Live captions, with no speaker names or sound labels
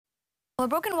Well, a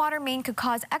broken water main could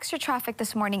cause extra traffic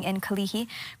this morning in Kalihi.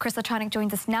 Chris Latronic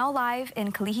joins us now live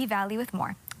in Kalihi Valley with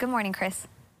more. Good morning, Chris.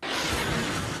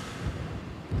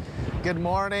 Good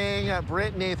morning,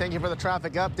 Brittany. Thank you for the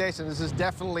traffic updates. And this is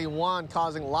definitely one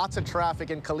causing lots of traffic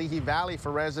in Kalihi Valley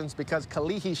for residents because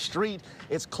Kalihi Street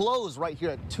is closed right here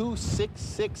at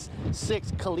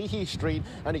 2666 Kalihi Street.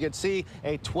 And you can see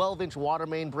a 12-inch water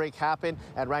main break happen.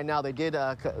 And right now they did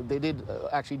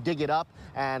actually dig it up.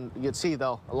 And you can see,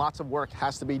 though, lots of work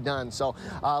has to be done. So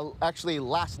actually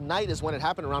last night is when it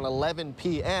happened around 11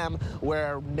 p.m.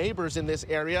 where neighbors in this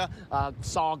area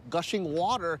saw gushing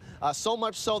water, so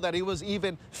much so that it was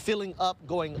even filling up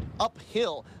going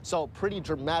uphill. So pretty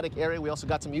dramatic area. We also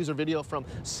got some user video from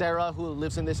Sarah, who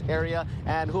lives in this area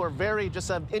and who are very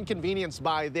just inconvenienced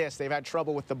by this. They've had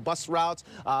trouble with the bus routes,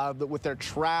 with their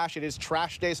trash. It is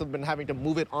trash day, so they've been having to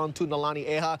move it onto Nalani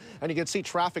Eha. And you can see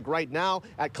traffic right now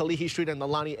at Kalihi Street and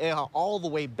Nalani Eha all the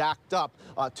way backed up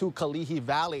to Kalihi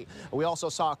Valley. We also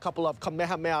saw a couple of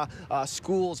Kamehameha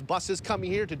schools buses coming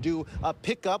here to do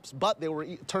pickups, but they were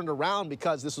turned around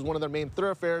because this is one of their main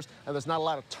thoroughfares and there's not a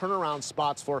lot of turnaround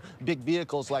spots for big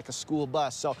vehicles like a school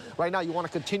bus. So right now you want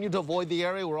to continue to avoid the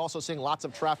area. We're also seeing lots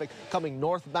of traffic coming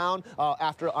northbound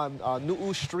after on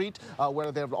Nu'u Street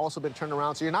where they've also been turned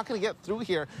around. So you're not going to get through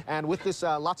here. And with this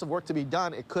lots of work to be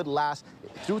done, it could last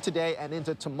through today and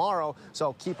into tomorrow.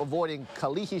 So keep avoiding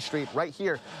Kalihi Street right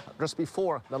here just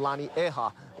before Nalani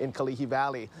Eha in Kalihi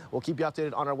Valley. We'll keep you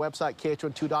updated on our website,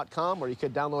 KHON2.com, or you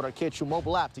could download our KHO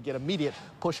mobile app to get immediate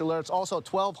push alerts. Also,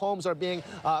 12 homes are being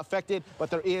affected, but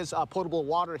there is potable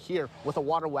water here with a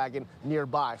water wagon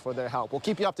nearby for their help. We'll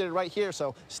keep you updated right here,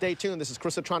 so stay tuned. This is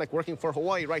Chris Latronic working for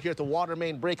Hawaii right here at the water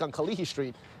main break on Kalihi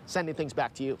Street, sending things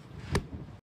back to you.